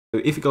So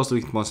if you guys are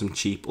looking to buy some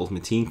cheap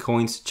Ultimate Team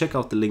coins, check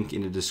out the link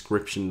in the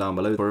description down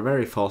below for a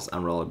very fast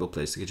and reliable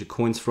place to get your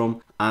coins from.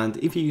 And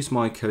if you use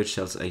my code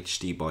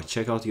KJELZ by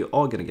checkout, you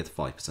are going to get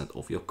 5%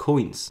 off your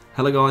coins.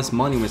 Hello guys,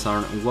 my name is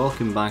Aaron and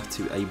welcome back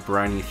to a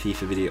brand new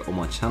FIFA video on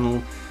my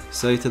channel.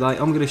 So today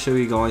I'm going to show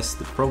you guys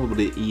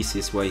probably the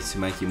easiest way to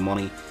make your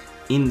money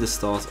in the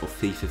start of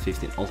FIFA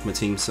 15 Ultimate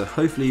Team. So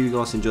hopefully you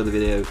guys enjoy the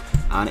video,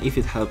 and if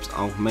it helps,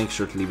 I'll make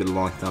sure to leave a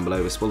like down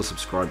below as well as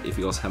subscribe if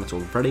you guys haven't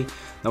already.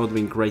 That would have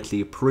been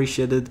greatly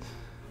appreciated.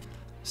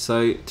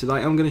 So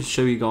today I'm going to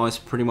show you guys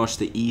pretty much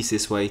the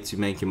easiest way to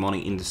make your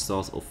money in the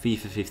start of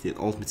FIFA 15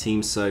 Ultimate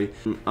Team. So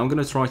I'm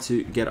going to try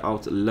to get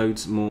out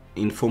loads more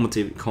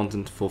informative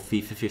content for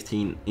FIFA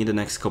 15 in the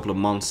next couple of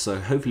months, so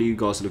hopefully you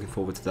guys are looking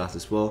forward to that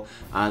as well.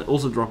 And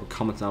also drop a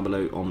comment down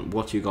below on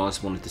what you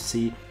guys wanted to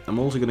see. I'm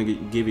also going to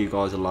give you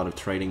guys a lot of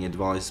trading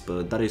advice,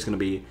 but that is going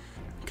to be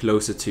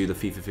closer to the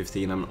FIFA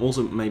 15. I'm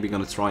also maybe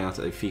going to try out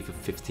a FIFA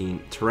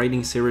 15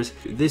 trading series.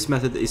 This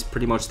method is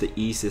pretty much the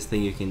easiest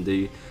thing you can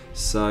do.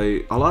 So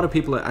a lot of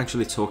people are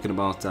actually talking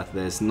about that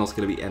there's not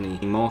going to be any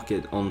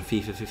market on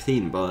FIFA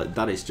 15, but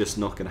that is just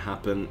not going to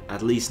happen,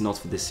 at least not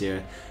for this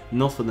year,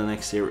 not for the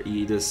next year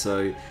either.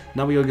 So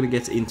now we are going to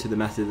get into the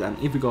method,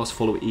 and if you guys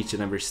follow each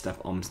and every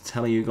step I'm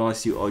telling you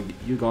guys,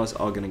 you guys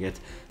are going to get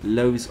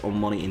loads of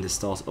money in the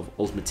start of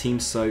Ultimate Team.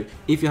 So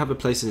if you have a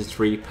PlayStation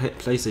 3,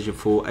 PlayStation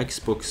 4,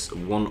 Xbox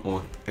One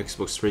or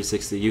Xbox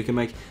 360, you can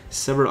make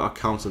several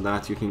accounts on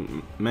that. You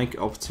can make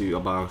up to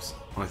about,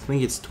 I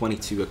think it's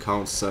 22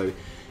 accounts. So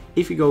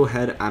if you go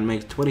ahead and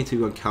make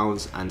 22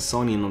 accounts and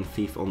sign in on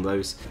FIFA on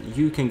those,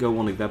 you can go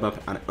on the web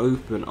app and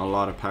open a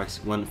lot of packs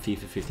when FIFA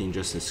 15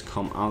 just has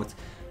come out.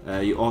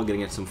 You are going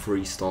to get some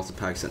free starter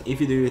packs, and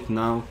if you do it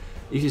now,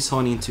 if you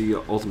sign into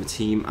your Ultimate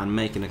Team and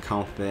make an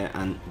account there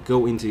and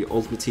go into your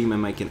Ultimate Team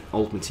and make an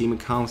Ultimate Team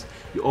account,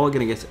 you are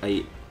going to get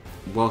a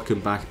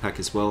welcome backpack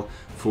as well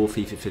for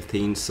FIFA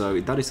 15. So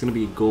that is going to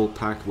be a gold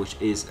pack, which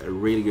is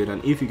really good,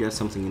 and if you get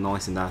something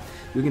nice in that,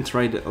 you can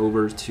trade it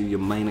over to your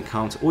main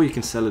account, or you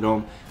can sell it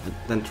on and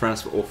then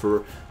transfer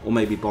offer, or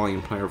maybe buying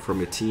a player from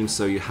your team,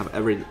 so you have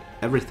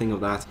everything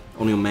of that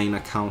on your main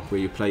account where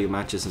you play your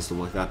matches and stuff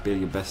like that, build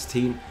your best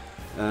team.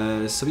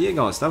 So yeah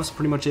guys, that was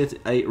pretty much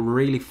it. A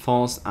really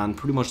fast and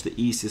pretty much the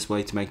easiest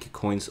way to make your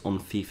coins on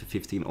FIFA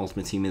 15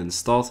 Ultimate Team in the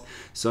start.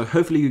 So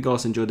hopefully you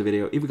guys enjoyed the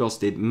video. If you guys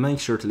did, make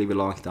sure to leave a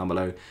like down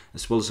below,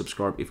 as well as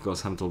subscribe if you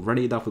guys haven't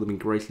already. That would have been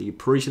greatly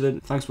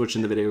appreciated. Thanks for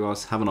watching the video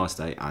guys, have a nice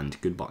day and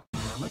goodbye.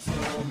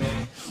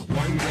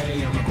 One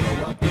day I'ma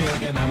grow up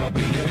big and I'ma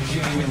be a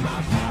king, and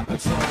my papa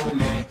told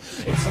me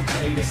it's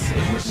okay to sit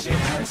where shit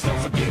hurts. Don't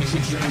forget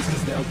your dreams,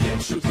 cause they'll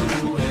get you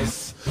through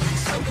this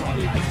so-called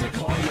life. They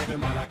call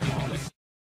living while I